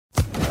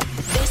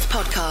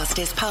podcast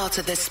is part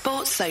of the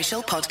Sports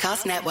Social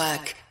Podcast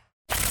Network.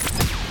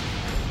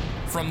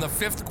 From the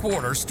Fifth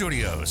Quarter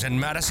Studios in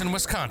Madison,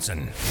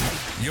 Wisconsin,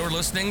 you're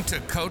listening to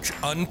Coach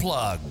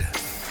Unplugged.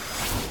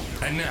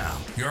 And now,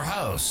 your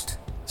host,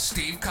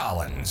 Steve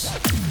Collins.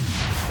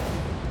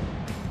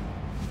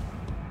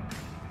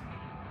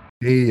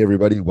 Hey,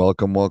 everybody.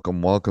 Welcome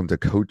to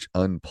Coach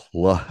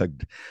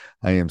Unplugged.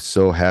 I am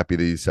so happy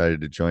that you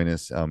decided to join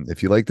us.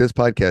 If you like this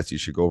podcast, you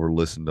should go over and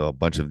listen to a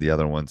bunch of the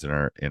other ones in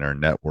our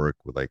network,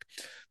 with like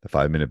the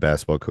 5-Minute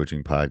Basketball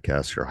Coaching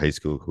Podcast, or High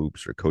School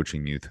Hoops, or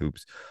Coaching Youth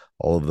Hoops.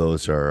 All of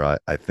those are,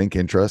 I think,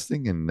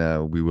 interesting,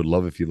 and we would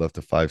love if you left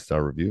a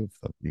 5-star review.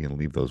 You can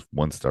leave those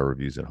 1-star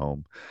reviews at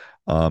home.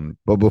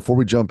 But before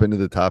we jump into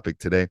the topic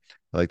today,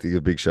 I'd like to give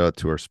a big shout out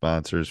to our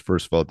sponsors.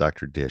 First of all,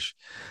 Dr. Dish.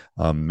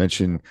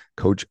 Mention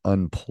Coach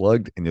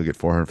Unplugged and you'll get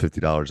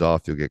 $450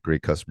 off. You'll get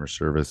great customer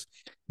service.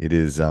 It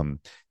is,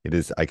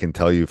 I can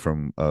tell you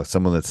from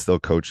someone that's still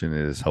coaching,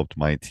 it has helped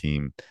my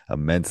team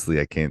immensely.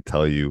 I can't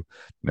tell you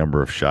the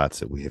number of shots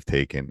that we have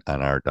taken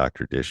on our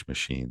Dr. Dish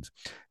machines.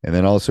 And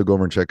then also go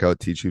over and check out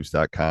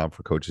teachhoops.com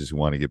for coaches who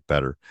want to get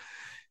better.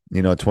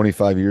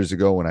 25 years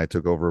ago, when I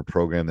took over a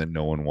program that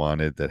no one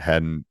wanted, that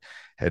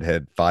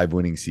had 5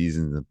 winning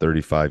seasons in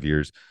 35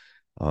 years,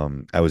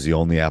 I was the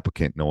only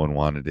applicant. No one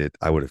wanted it.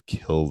 I would have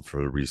killed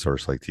for a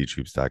resource like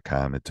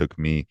teachhoops.com. It took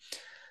me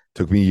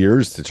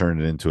years to turn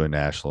it into a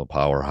national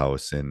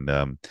powerhouse. And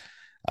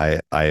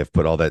I have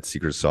put all that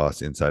secret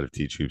sauce inside of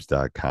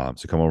teachhoops.com.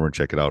 So come over and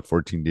check it out.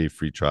 14-day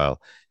free trial.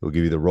 It will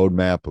give you the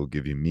roadmap. It will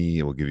give you me.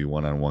 It will give you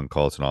one-on-one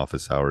calls and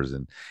office hours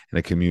and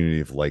a community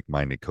of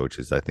like-minded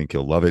coaches. I think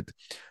you'll love it.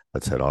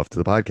 Let's head off to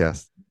the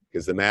podcast.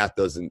 Because the math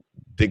doesn't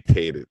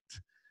dictate it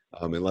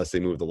unless they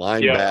move the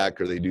line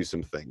back or they do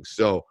some things.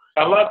 So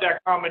I love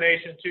that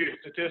combination too,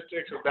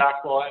 statistics of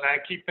basketball. And I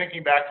keep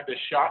thinking back to the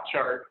shot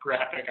chart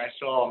graphic I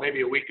saw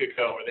maybe a week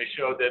ago where they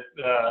showed that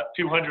the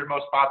 200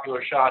 most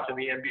popular shots in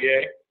the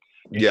NBA.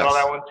 You saw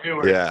that one too,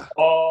 where it's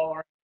all around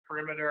the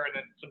perimeter and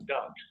then some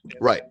dunks. And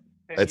right.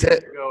 That's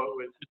it. Ago,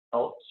 it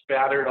was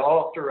spattered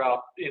all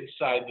throughout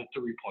inside the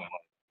 3-point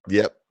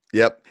line.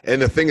 Yep. And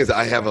the thing is,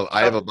 I have like a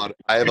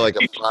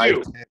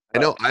 5'10". I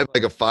know I have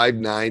like a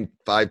 5'9",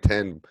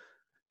 5'10",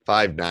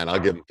 5'9". I'll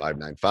give him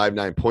 5'9",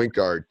 5'9" point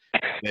guard.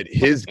 That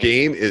his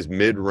game is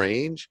mid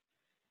range.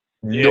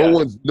 No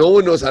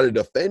one knows how to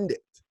defend it.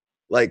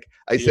 Like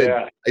I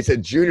said,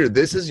 Junior,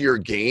 this is your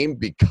game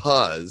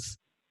because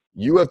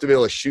you have to be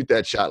able to shoot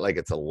that shot like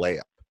it's a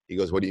layup. He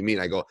goes, "What do you mean?"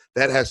 I go,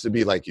 "That has to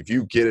be like if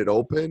you get it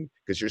open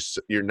because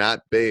you're not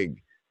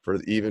big for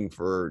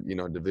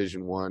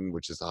Division I,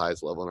 which is the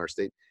highest level in our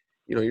state.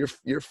 You're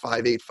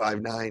 5'8",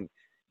 5'9".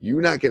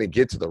 You're not going to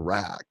get to the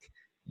rack.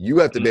 You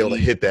have to be able to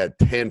hit that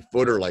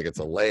 10-footer like it's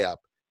a layup,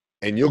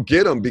 and you'll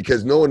get them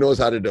because no one knows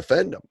how to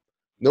defend them.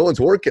 No one's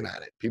working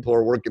on it. People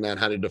are working on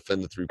how to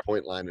defend the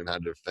 3-point line and how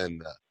to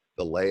defend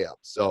the layup.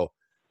 So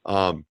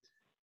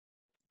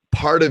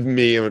part of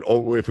me,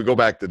 if we go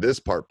back to this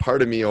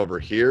part of me over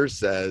here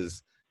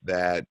says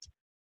that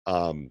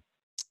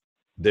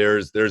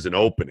there's an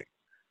opening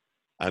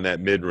on that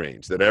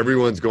mid-range, that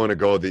everyone's going to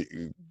go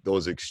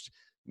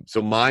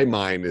so my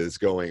mind is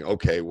going,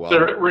 okay, well, the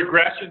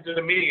regression to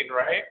the mean,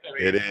 right? I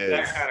mean, it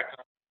is.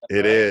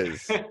 It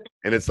is.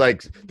 And it's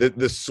like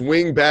the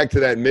swing back to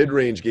that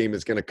mid-range game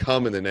is going to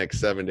come in the next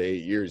 7 to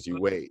 8 years. You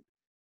wait.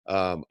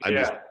 I'm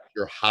just not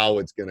sure how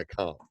it's going to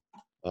come.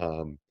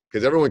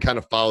 Because everyone kind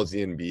of follows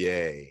the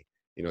NBA,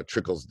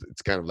 trickles.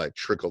 It's kind of like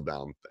trickle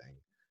down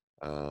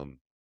thing.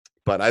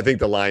 But I think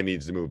the line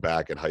needs to move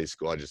back at high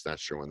school. I'm just not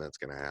sure when that's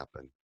going to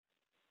happen.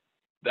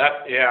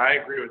 I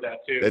agree with that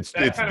too. It's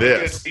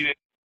this.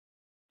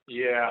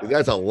 Yeah.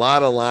 That's a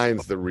lot of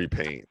lines to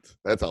repaint.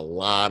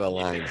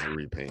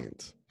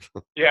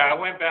 Yeah, I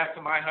went back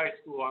to my high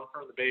school. I'm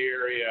from the Bay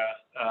Area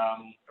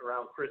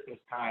around Christmas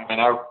time, and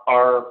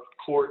our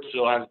court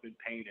still hasn't been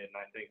painted in,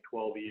 I think,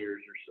 12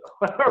 years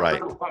or so.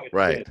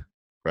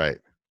 Right.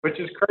 Which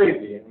is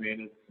crazy. I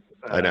mean,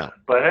 I know.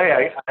 But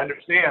hey, I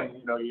understand,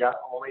 you got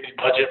only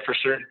a budget for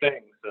certain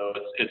things, so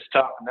it's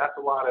tough. And that's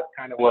a lot of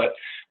kind of what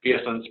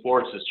BSN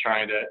Sports is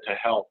trying to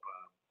help.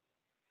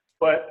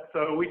 But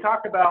so we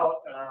talked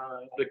about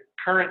the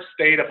current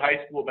state of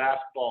high school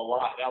basketball a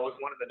lot. That was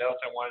one of the notes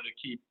I wanted to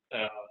keep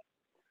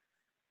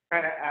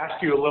kind of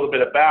ask you a little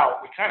bit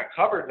about. We kind of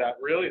covered that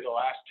really the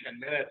last 10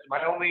 minutes.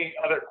 My only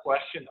other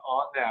question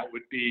on that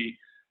would be,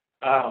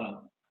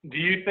 do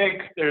you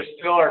think there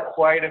still are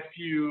quite a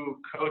few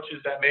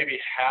coaches that maybe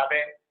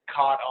haven't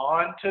caught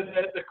on to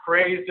the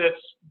craze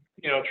that's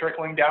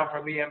trickling down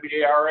from the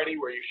NBA already,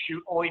 where you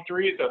shoot only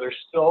threes? Are there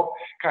still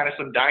kind of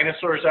some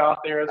dinosaurs out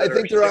there? I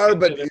think there are,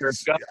 but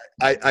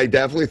I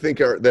definitely think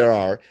there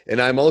are.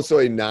 And I'm also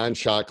a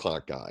non-shot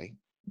clock guy.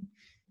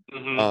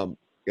 Mm-hmm.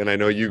 And I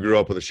know you grew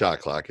up with a shot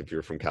clock if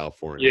you're from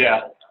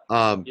California.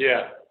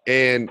 Yeah.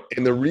 And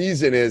the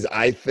reason is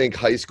I think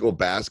high school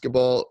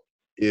basketball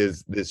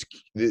is this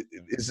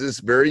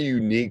very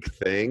unique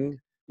thing.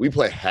 We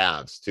play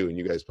halves too, and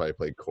you guys probably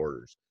play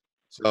quarters.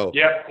 So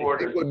I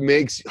think what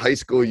makes high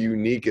school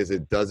unique is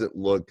it doesn't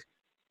look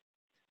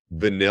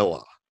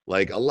vanilla.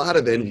 Like a lot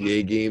of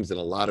NBA games and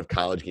a lot of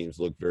college games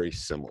look very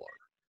similar.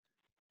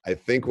 I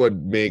think what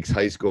makes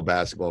high school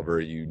basketball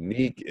very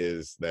unique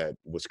is that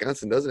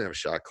Wisconsin doesn't have a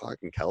shot clock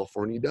and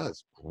California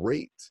does.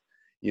 Great.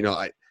 You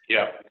know,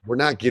 we're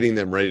not getting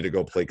them ready to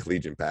go play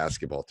collegiate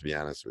basketball, to be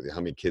honest with you. How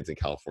many kids in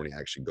California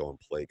actually go and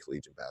play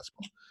collegiate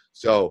basketball?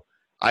 So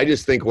I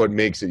just think what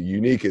makes it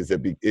unique is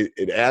that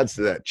it adds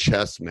to that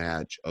chess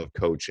match of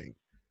coaching.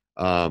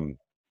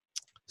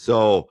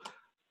 So,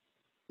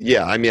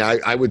 yeah, I mean,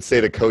 I would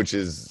say to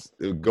coaches,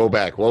 go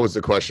back. What was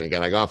the question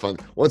again? I got off on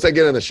once I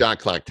get on the shot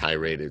clock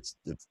tirade, it's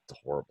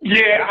horrible.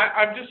 Yeah,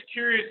 I'm just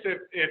curious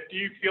if do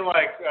you feel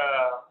like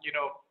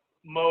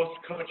most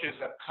coaches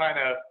have kind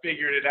of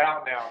figured it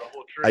out now. The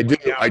whole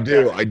I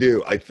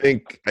do. I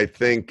think.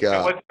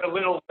 Was it a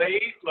little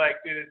late? Like,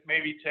 did it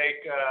maybe take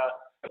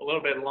a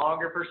little bit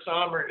longer for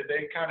some, or did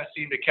they kind of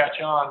seem to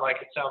catch on? Like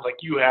it sounds like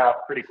you have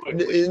pretty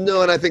quickly.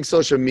 No, and I think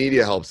social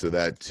media helps with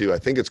that too. I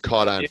think it's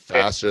caught on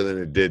faster than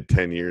it did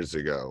 10 years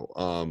ago.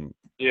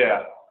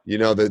 Yeah. You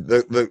know, the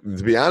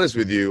to be honest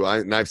with you,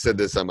 and I've said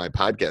this on my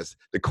podcast,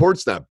 the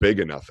court's not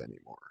big enough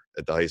anymore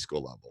at the high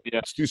school level. Yeah.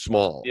 It's too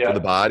small for the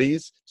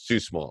bodies. It's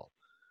too small.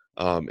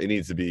 It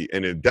needs to be,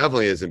 and it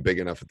definitely isn't big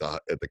enough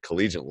at the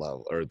collegiate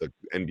level or the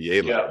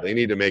NBA level. They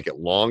need to make it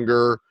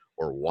longer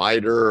or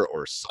wider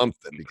or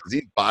something because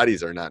these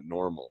bodies are not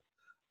normal.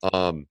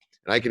 And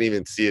I can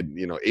even see it.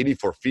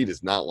 84 feet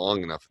is not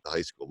long enough at the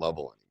high school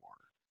level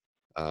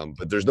anymore.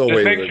 But there's no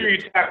way. Make sure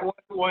you tack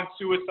one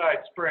suicide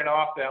sprint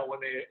off that when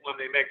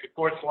they make the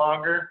courts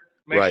longer.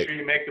 Make sure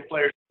you make the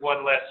players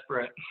one less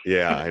sprint.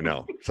 Yeah, I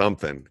know.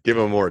 Something. Give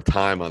them more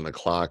time on the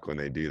clock when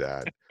they do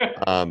that.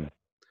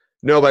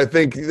 No, but I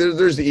think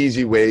there's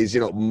easy ways. I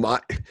tell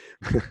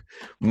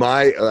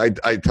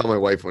my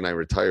wife when I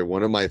retire,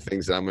 one of my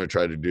things that I'm going to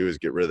try to do is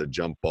get rid of the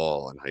jump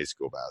ball in high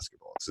school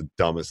basketball. It's the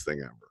dumbest thing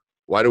ever.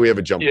 Why do we have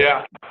a jump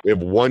ball? We have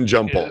one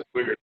jump ball.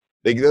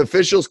 The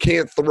officials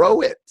can't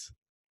throw it.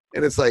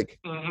 And it's like,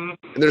 and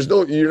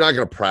you're not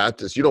going to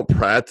practice. You don't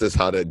practice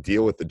how to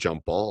deal with the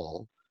jump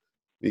ball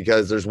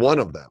because there's one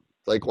of them.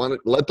 Like,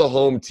 let the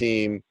home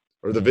team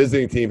or the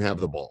visiting team have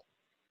the ball.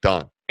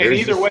 Done. And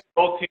either way,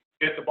 both teams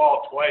get the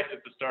ball twice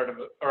at the start of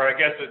it. Or I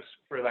guess it's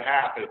for the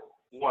half, it's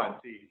once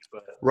each.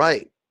 But.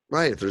 Right.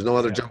 If there's no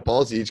other jump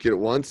balls, you each get it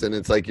once. And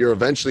it's like you're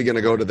eventually going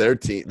to go to their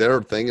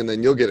thing, and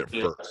then you'll get it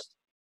first.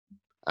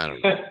 I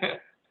don't know.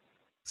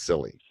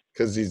 Silly.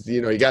 Because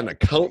you got an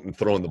accountant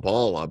throwing the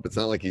ball up. It's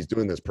not like he's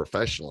doing this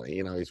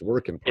professionally. He's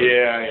working.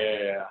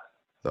 Yeah.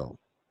 So.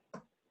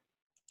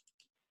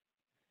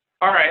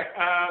 All right.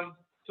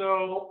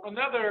 So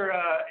another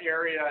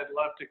area I'd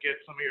love to get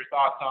some of your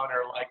thoughts on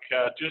are like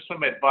just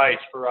some advice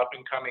for up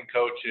and coming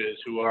coaches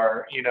who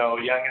are, young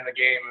in the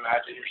game.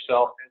 Imagine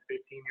yourself 10,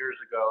 15 years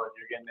ago as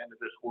you're getting into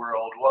this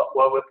world.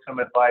 What would some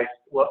advice,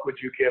 what would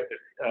you give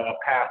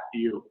past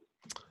you?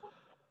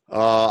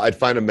 I'd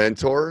find a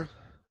mentor.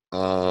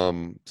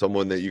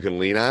 Someone that you can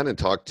lean on and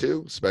talk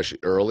to, especially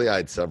early. I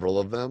had several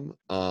of them.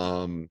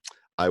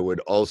 I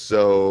would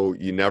also,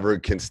 you never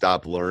can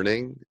stop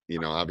learning.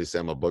 Obviously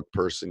I'm a book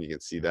person. You can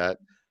see that.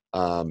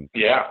 And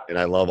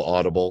I love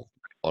Audible.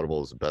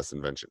 Audible is the best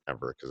invention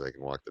ever because I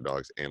can walk the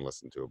dogs and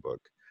listen to a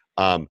book.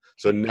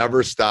 So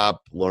never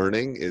stop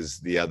learning is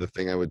the other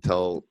thing I would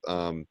tell.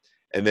 And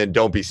then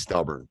don't be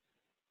stubborn.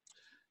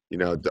 I'm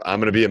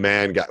going to be a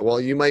man guy. Well,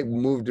 you might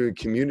move to a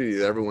community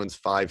that everyone's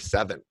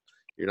 5'7".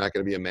 You're not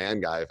going to be a man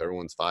guy if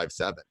everyone's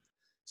 5'7".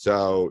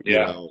 So,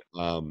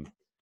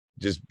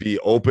 just be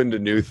open to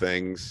new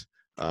things,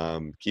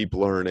 keep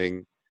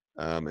learning,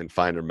 and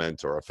find a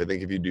mentor. I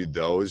think if you do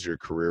those, your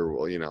career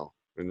will,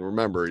 and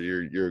remember,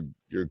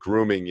 you're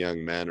grooming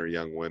young men or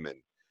young women.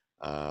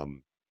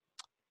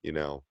 They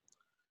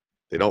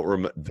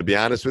don't to be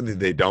honest with you,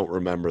 they don't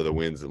remember the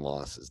wins and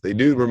losses. They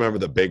do remember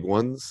the big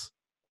ones.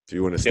 If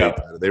you win a state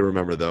title, they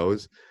remember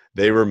those.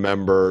 They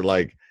remember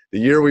like the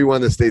year we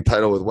won the state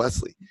title with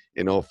Wesley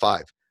in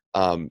 2005.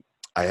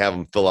 I have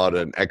them fill out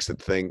an exit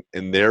thing,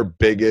 and their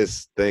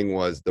biggest thing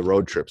was the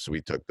road trips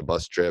we took, the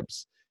bus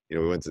trips.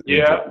 We went to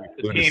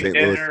the team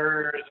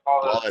dinners,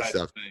 all that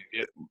stuff.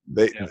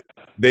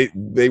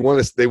 They won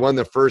us. They won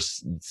the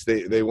first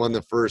state. They won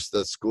the first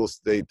school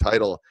state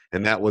title,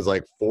 and that was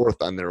like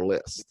fourth on their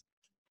list.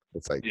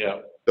 It's like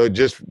so.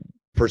 Just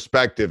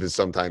perspective is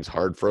sometimes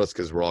hard for us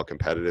because we're all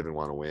competitive and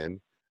want to win.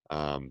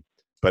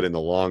 But in the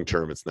long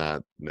term, it's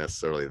not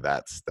necessarily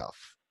that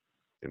stuff,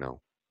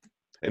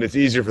 And it's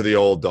easier for the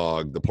old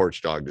dog, the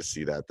porch dog, to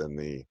see that than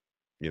the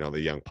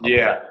young puppy.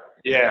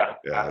 Yeah,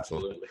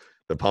 absolutely.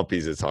 The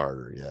puppies, it's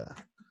harder.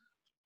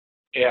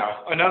 Yeah.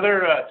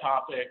 Another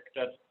topic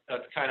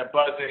that's kind of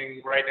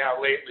buzzing right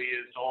now lately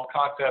is the whole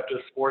concept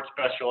of sports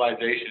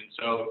specialization.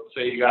 So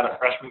say you got a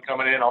freshman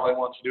coming in, all he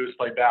wants to do is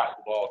play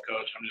basketball.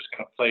 Coach, I'm just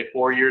going to play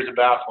 4 years of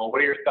basketball. What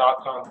are your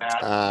thoughts on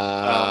that?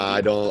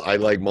 I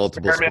like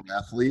multiple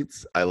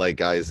athletes. I like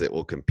guys that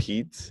will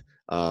compete.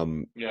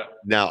 Now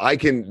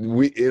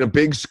in a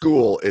big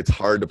school, it's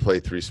hard to play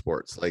 3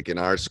 sports. Like in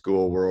our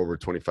school, we're over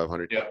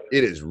 2,500.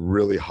 It is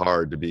really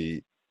hard to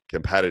be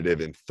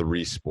competitive in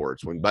 3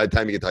 sports by the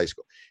time you get to high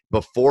school.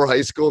 before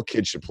high school,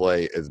 kids should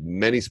play as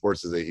many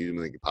sports as they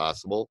humanly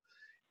possible.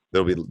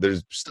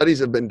 There's studies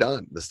have been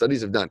done. The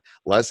studies have done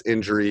less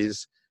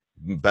injuries,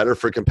 better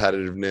for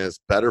competitiveness,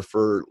 better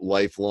for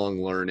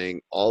lifelong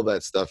learning, all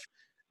that stuff.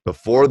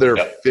 Before they're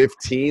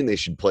 15, they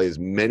should play as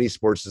many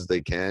sports as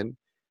they can.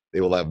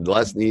 They will have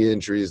less knee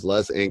injuries,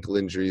 less ankle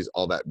injuries,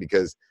 all that,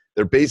 because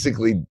they're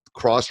basically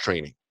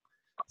cross-training.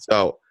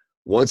 So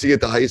once you get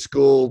to high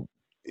school,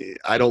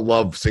 I don't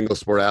love single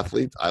sport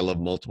athletes. I love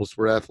multiple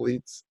sport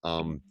athletes.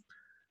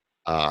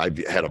 I've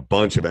had a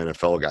bunch of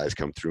NFL guys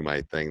come through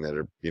my thing that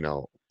are,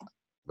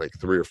 like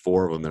 3 or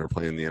 4 of them that are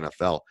playing in the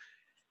NFL.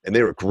 And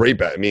they were great.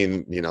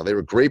 They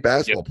were great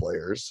basketball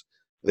players.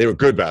 They were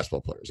good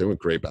basketball players. They weren't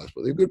great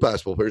basketball. They were good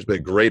basketball players,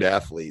 but great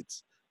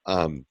athletes.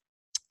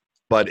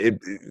 But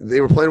they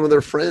were playing with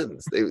their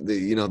friends.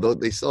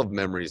 They still have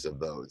memories of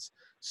those.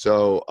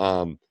 So,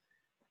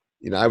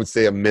 I would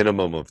say a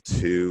minimum of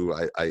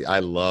 2.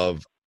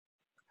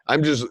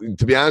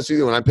 To be honest with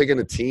you, when I'm picking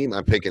a team,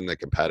 I'm picking the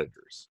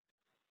competitors.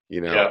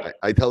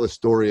 I tell the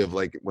story of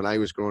like when I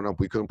was growing up,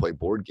 we couldn't play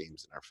board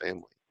games in our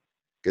family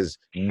because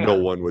no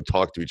one would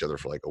talk to each other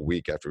for like a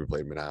week after we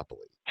played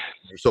Monopoly.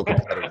 We're so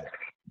competitive.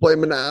 Play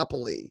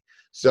Monopoly.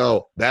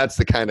 So that's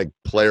the kind of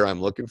player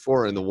I'm looking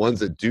for. And the ones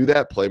that do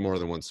that play more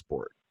than one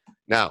sport.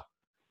 Now,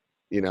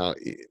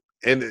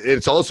 and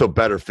it's also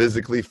better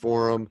physically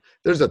for them.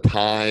 There's a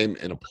time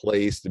and a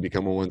place to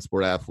become a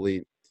one-sport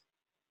athlete.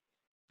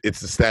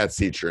 It's the stats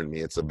teacher in me.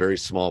 It's a very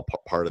small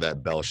part of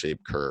that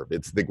bell-shaped curve.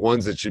 It's the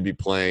ones that should be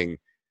playing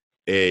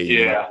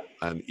an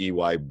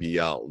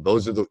EYBL.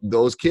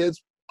 Those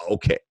kids.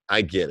 Okay,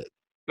 I get it.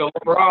 The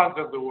LeBrons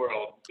of the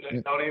world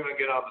don't even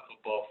get on the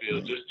football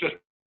field. Just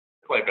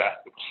play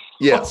basketball.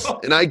 Yes,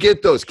 and I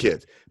get those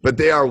kids, but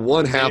they are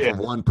 1/2 of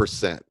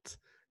 1%.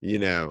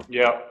 Yeah.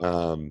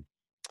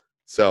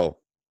 So,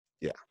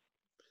 yeah,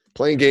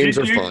 playing games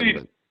are fun.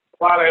 A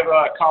lot of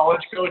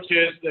college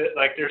coaches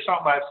that there's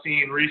something I've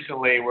seen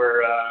recently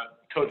where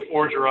Coach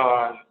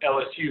Orgeron,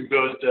 LSU,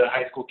 goes to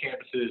high school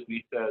campuses and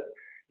he says,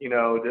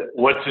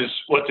 what's his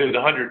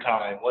 100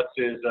 time? What's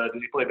his? Does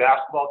he play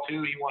basketball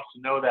too? He wants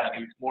to know that.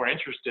 He's more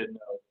interested in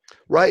those.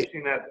 Right. Have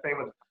you seen that same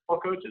with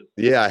football coaches?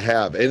 Yeah, I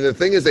have. And the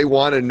thing is, they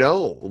want to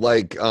know.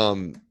 Like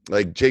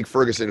Jake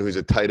Ferguson, who's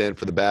a tight end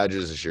for the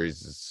Badgers this year.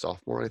 He's a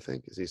sophomore, I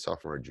think. Is he a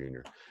sophomore or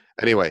junior?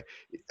 Anyway,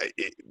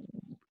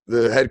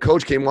 the head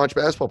coach came watch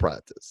basketball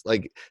practice.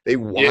 Like they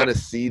want to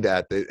see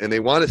that, and they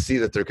want to see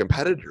that they're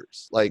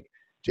competitors. Like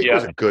Jake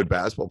was a good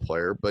basketball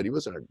player, but he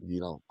wasn't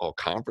all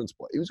conference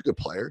player. He was a good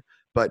player,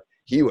 but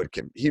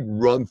he'd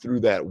run through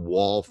that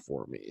wall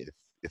for me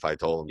if I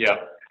told him. To.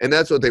 And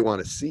that's what they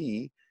want to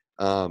see.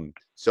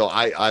 So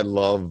I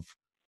love.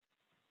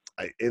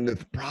 And the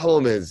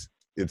problem is,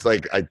 it's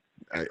like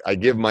I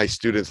give my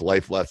students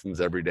life lessons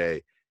every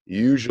day.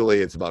 Usually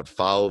it's about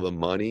follow the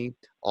money.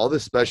 All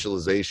this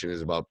specialization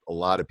is about a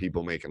lot of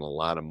people making a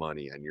lot of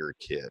money on your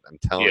kid. I'm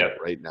telling you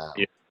right now,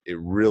 it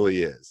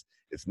really is.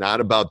 It's not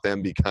about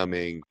them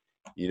becoming,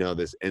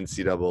 this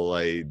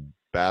NCAA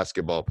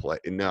basketball play.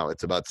 No,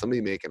 it's about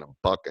somebody making a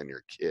buck on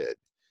your kid.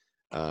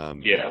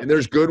 And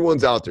there's good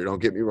ones out there.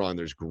 Don't get me wrong.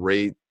 There's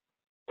great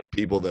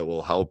people that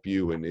will help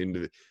you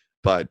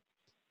but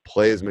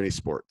play as many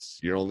sports.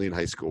 You're only in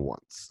high school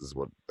once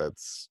I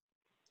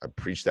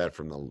preach that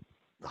from the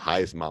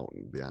highest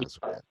mountain, to be honest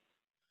with you.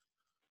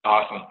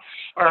 Awesome.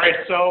 All right,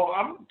 so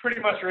I'm pretty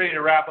much ready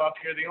to wrap up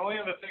here. The only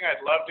other thing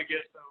I'd love to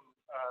get some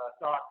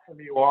thoughts from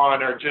you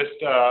on are just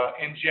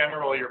in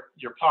general your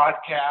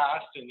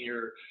podcast and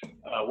your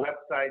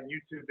website,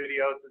 YouTube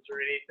videos. Is there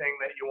anything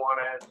that you want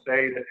to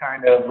say to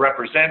kind of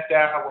represent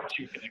that, what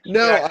you can expect?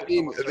 No, I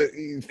mean,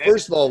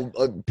 first of all,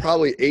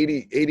 probably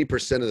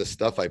 80% of the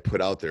stuff I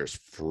put out there is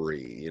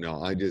free.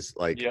 I just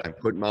I'm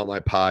putting out my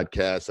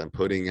podcast, I'm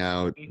putting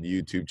out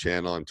YouTube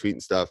channel, I'm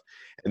tweeting stuff.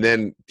 And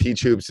then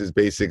Teach Hoops is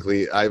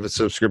basically, I have a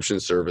subscription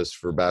service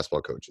for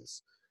basketball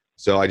coaches.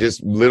 So I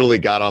just literally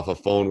got off a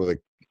phone with a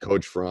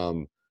coach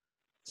from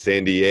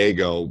San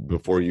Diego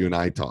before you and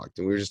I talked,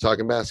 and we were just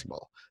talking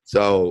basketball.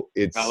 So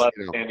it's, I love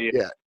San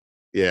Diego.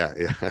 Yeah.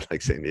 I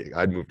like San Diego.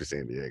 I'd move to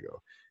San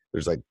Diego.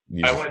 There's I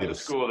went to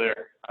school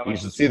there. You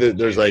should see that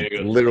there's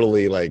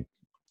literally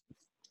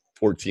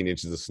 14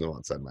 inches of snow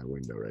outside my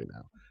window right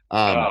now.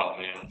 Oh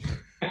man.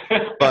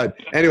 But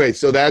anyway,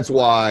 so that's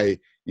why,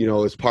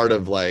 it's part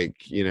of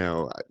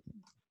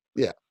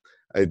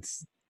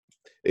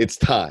it's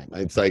time.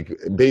 It's like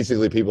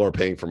basically people are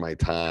paying for my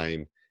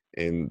time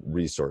and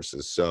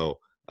resources. So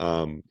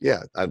I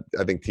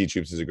think Teach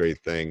Hoops is a great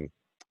thing.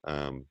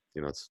 Anyway.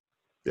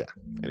 The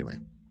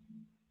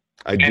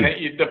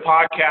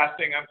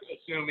podcasting, I'm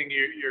assuming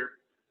you're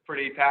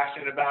pretty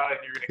passionate about it.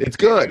 It's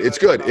good. It's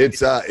good.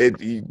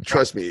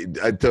 Trust me.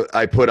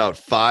 I put out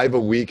 5 a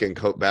week in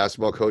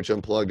Basketball Coach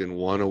Unplugged and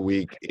 1 a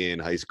week in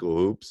High School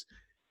Hoops.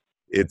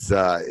 It's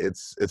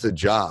a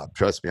job.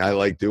 Trust me. I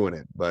like doing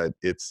it, but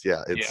it's. Hey,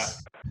 on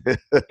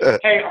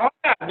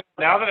that,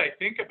 now that I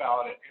think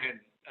about it, and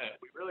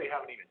we really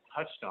haven't even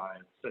touched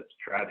on such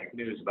tragic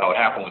news about what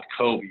happened with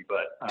Kobe,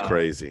 but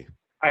crazy.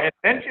 I had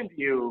mentioned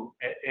to you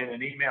in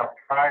an email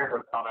prior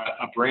about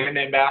a brand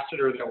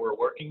ambassador that we're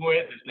working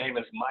with. His name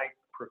is Mike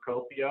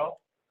Procopio.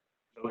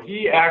 So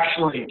he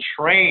actually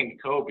trained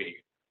Kobe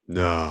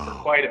for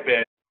quite a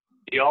bit.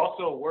 He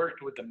also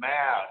worked with the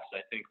Mavs,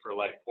 I think, for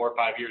like 4 or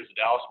 5 years, the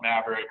Dallas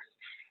Mavericks,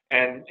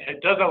 and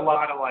it does a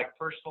lot of like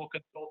personal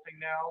consulting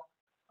now.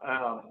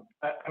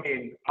 I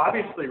mean,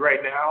 obviously right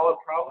now it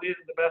probably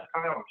isn't the best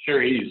time. I'm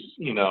sure he's,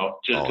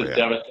 just as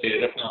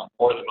devastated, if not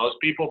more than most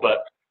people. But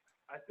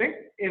I think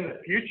in the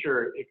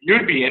future, if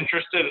you'd be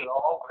interested at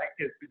all, Mike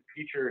has been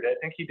featured. I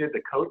think he did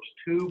the Coach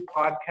 2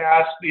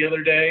 podcast the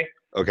other day.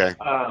 Okay.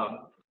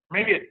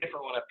 Maybe a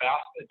different one,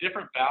 a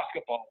different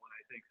basketball one,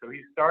 I think. So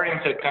he's starting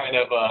to kind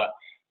of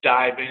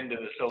dive into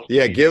the social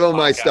media. Yeah, give him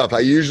my stuff. I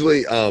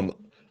usually,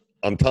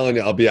 I'm telling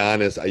you, I'll be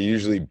honest, I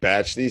usually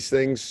batch these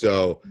things.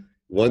 So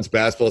once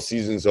basketball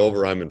season's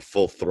over, I'm in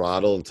full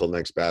throttle until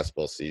next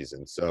basketball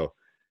season. So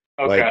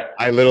like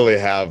I literally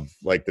have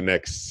like the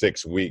next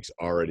 6 weeks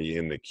already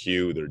in the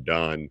queue. They're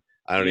done.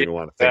 I don't even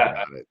want to think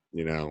about it.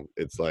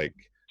 It's like.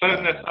 So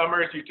in the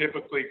summers, you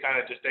typically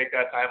kind of just take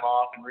that time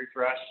off and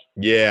refresh?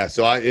 Yeah.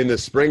 So in the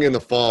spring and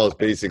the fall is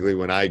basically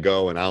when I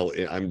go and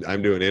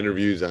I'm doing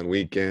interviews on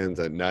weekends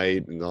at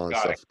night and all that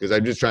stuff because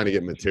I'm just trying to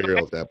get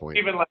material at that point.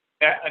 Even like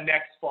a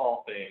next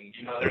fall thing,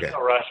 there's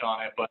no rush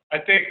on it. But I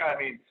think,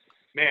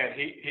 man,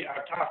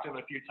 I've talked to him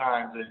a few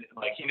times and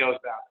like he knows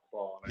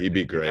basketball. He'd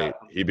be great.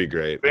 He'd be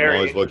great. I'm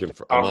always looking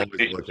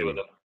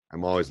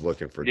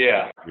for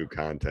new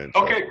content.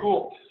 Okay,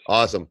 cool.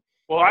 Awesome.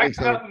 Well, I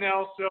have nothing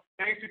else, so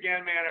thanks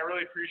again, man. I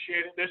really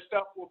appreciate it. This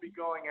stuff will be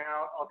going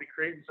out. I'll be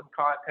creating some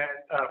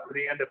content for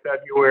the end of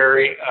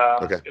February.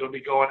 It'll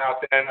be going out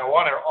then. I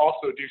want to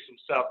also do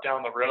some stuff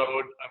down the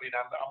road. I mean,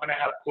 I'm going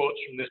to have quotes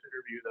from this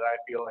interview that I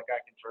feel like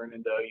I can turn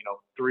into,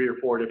 3 or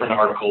 4 different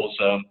articles.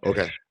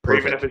 Okay, perfect. Or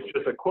even if it's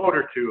just a quote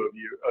or two of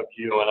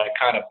you, and I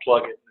kind of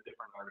plug it in a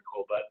different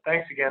article. But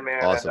thanks again, man.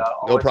 Awesome.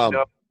 And, no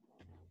problem.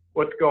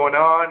 What's going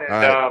on? And,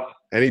 all right.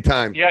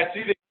 Anytime. Yeah, I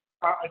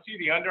see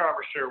the Under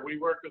Armour shirt. We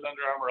work with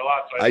Under Armour a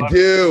lot. So I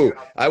do.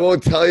 I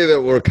won't tell you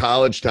that we're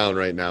College Town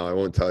right now. I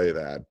won't tell you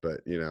that,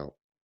 but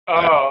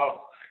Oh.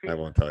 I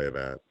won't tell you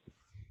that.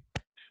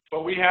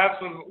 But we have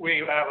some. We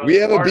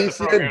have a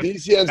BCN.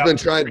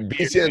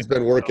 BCN's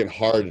been working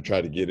hard to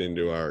try to get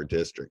into our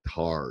district.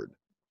 Hard.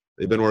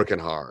 They've been working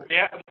hard.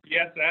 Yeah.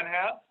 Yes, and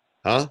have.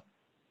 Huh?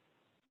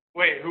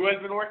 Wait, who has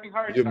been working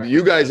hard?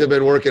 You guys have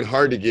been working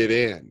hard to get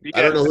in. Yes,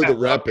 I don't know who the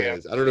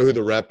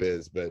rep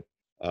is. But.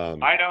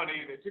 I don't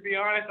either. To be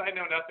honest, I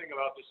know nothing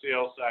about the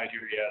sales side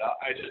here yet.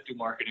 I just do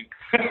marketing.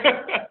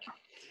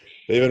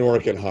 They've been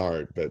working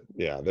hard, but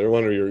yeah, they're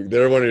one of your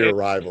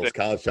rivals.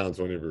 College Town's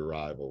one of your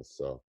rivals,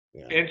 so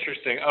yeah.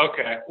 Interesting.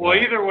 Okay. Well,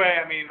 either way,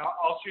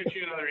 I'll shoot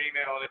you another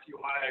email, and if you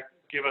want to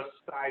give us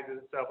sizes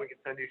and stuff, we can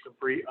send you some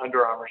free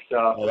Under Armour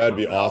stuff. Oh, that'd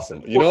be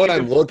awesome. You know what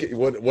I'm looking?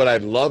 What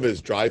I'd love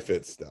is dry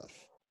fit stuff.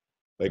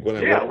 Like when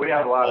we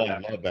have a lot of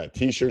that. I love that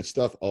T-shirt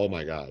stuff. Oh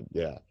my God,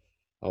 yeah.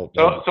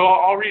 So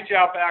I'll reach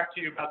out back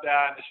to you about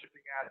that and the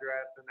shipping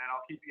address, and then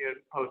I'll keep you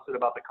posted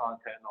about the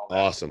content and all that.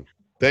 Awesome.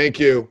 Thank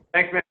you.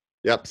 Thanks, man.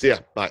 Yep. See ya.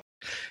 Bye.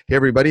 Hey,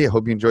 everybody. I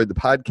hope you enjoyed the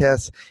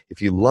podcast.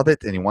 If you love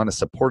it and you want to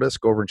support us,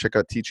 go over and check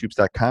out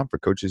teachhoops.com for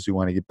coaches who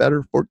want to get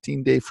better.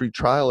 14-day free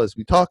trial as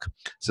we talk.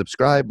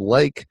 Subscribe,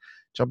 like,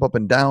 jump up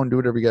and down, do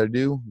whatever you got to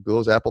do.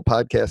 Those Apple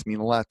Podcasts mean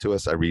a lot to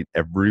us. I read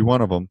every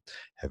one of them.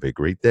 Have a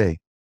great day.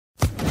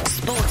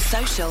 Sports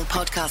Social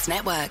Podcast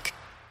Network.